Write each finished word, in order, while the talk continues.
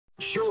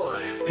Sure,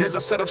 here's a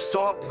set of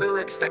song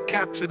lyrics that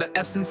capture the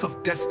essence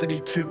of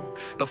Destiny 2,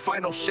 the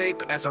final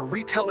shape as a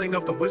retelling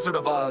of the Wizard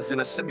of Oz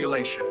in a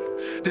simulation.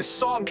 This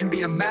song can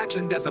be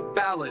imagined as a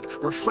ballad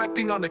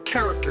reflecting on the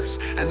characters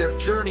and their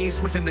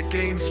journeys within the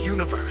game's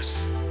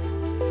universe.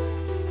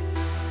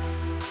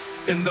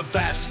 In the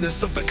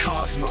vastness of the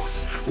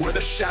cosmos, where the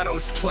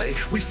shadows play,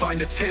 we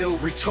find a tale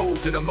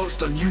retold in a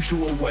most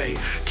unusual way.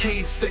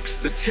 Cade 6,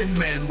 the Tin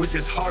Man with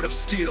his heart of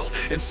steel,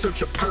 in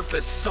search of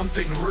purpose,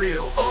 something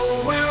real.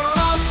 Oh,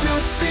 we're off to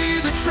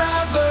see the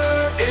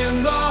traveler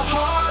in the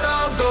heart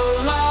of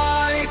the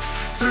light.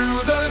 Through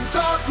the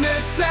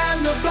darkness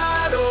and the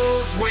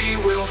battles, we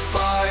will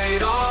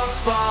fight our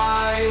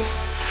fight.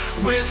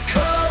 With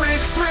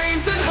courage,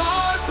 brains, and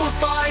heart, we'll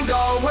find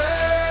our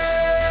way.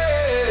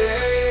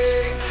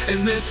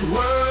 In this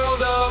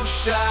world of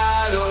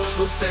shadows,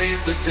 we'll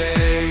save the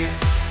day.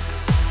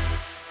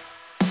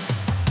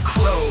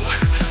 Crow,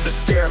 the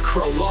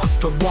scarecrow,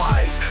 lost but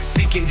wise,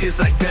 seeking his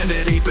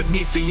identity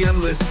beneath the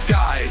endless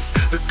skies.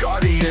 The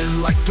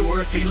guardian, like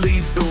Dorothy,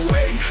 leads the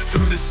way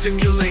through the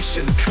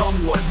simulation, come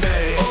what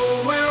may.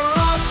 Oh, we're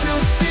off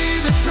to see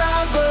the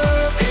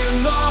traveler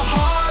in the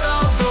heart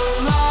of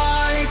the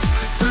light.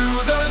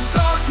 Through the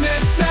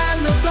darkness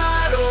and the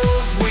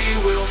battles, we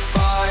will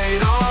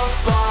fight our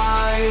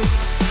fight.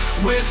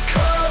 With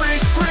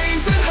courage,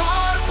 brains, and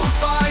heart, we'll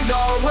find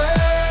our way.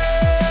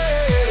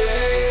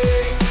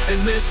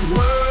 In this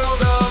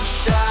world of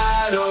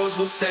shadows,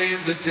 we'll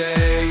save the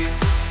day.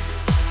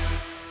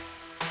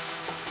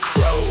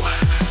 Crow,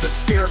 the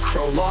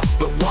scarecrow, lost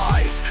but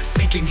wise,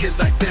 seeking his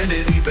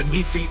identity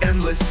beneath the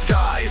endless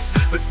skies.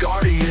 The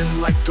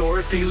guardian, like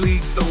Dorothy,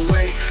 leads the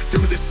way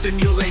through the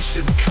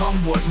simulation,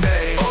 come what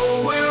may.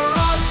 Oh, we're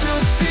off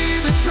to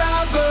see the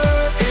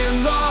traveler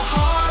in the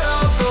heart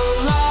of the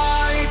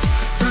light.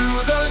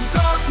 Through the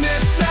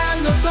darkness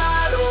and the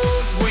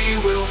battles, we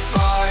will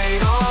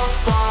fight our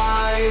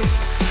fight.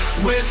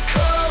 With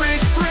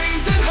courage,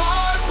 brains, and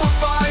heart, we'll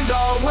find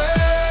our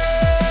way.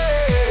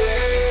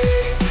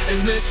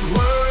 In this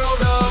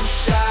world of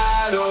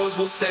shadows,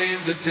 we'll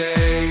save the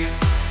day.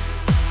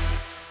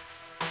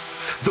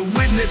 The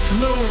witness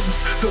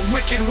looms, the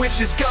wicked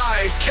witch's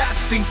guise,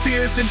 casting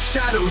fears and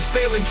shadows,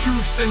 veiling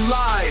truths and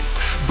lies.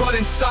 But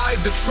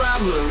inside the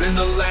traveler in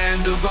the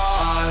land of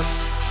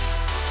Oz,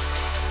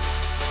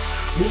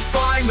 we'll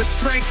find the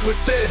strength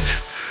within,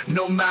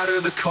 no matter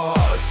the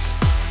cause.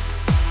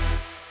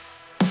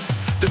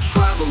 The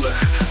traveler,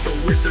 the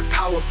wizard,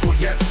 powerful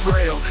yet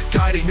frail,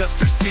 guiding us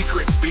through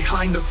secrets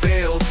behind the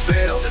veiled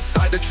veil.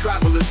 Inside the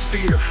traveler's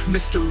sphere,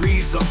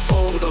 mysteries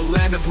unfold, a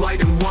land of light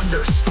and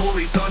wonder,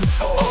 stories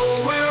untold.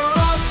 Oh,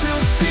 we're off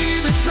to see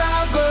the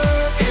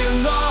traveler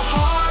in the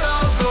heart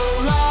of the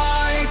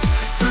light.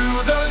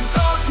 Through the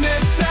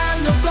darkness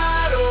and the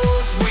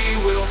battles, we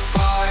will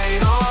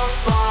fight our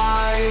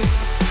fight.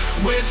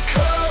 With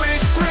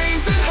courage,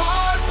 brains, and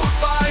heart, we'll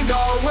find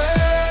our way.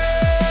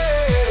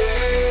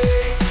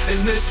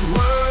 In this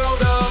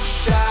world of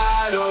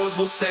shadows,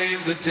 we'll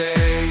save the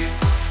day.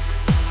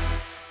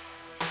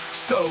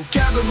 So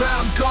gather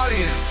round,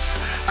 guardians,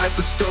 as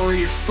the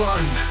story is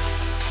spun.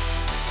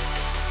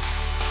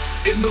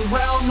 In the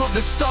realm of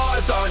the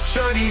stars, our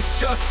journey's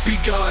just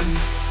begun.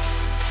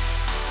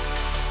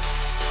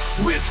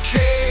 With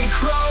King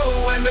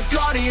Crow and the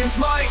Guardian's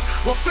might,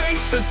 we'll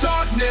face the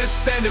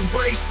darkness and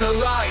embrace the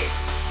light.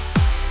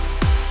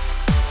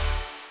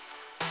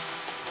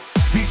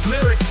 These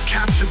lyrics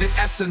capture the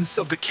essence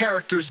of the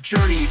characters'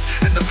 journeys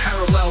and the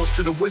parallels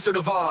to the Wizard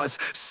of Oz,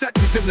 set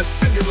within the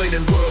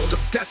simulated world of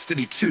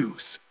Destiny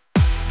 2's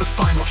the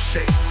final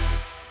shape.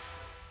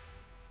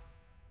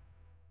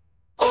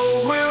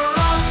 Oh, we're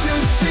off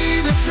to see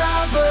the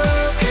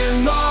traveler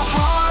in the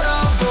heart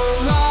of the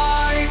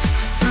light.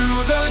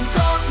 Through the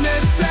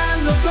darkness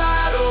and the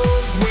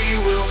battles, we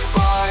will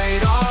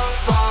fight our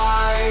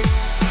fight.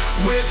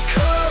 With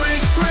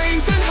courage,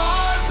 brains, and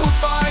heart, we'll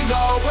find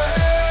our way.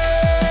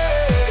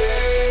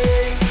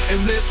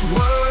 In this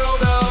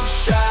world of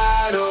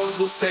shadows,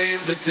 we'll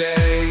save the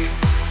day.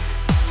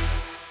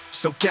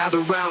 So gather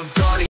round,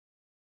 guardians.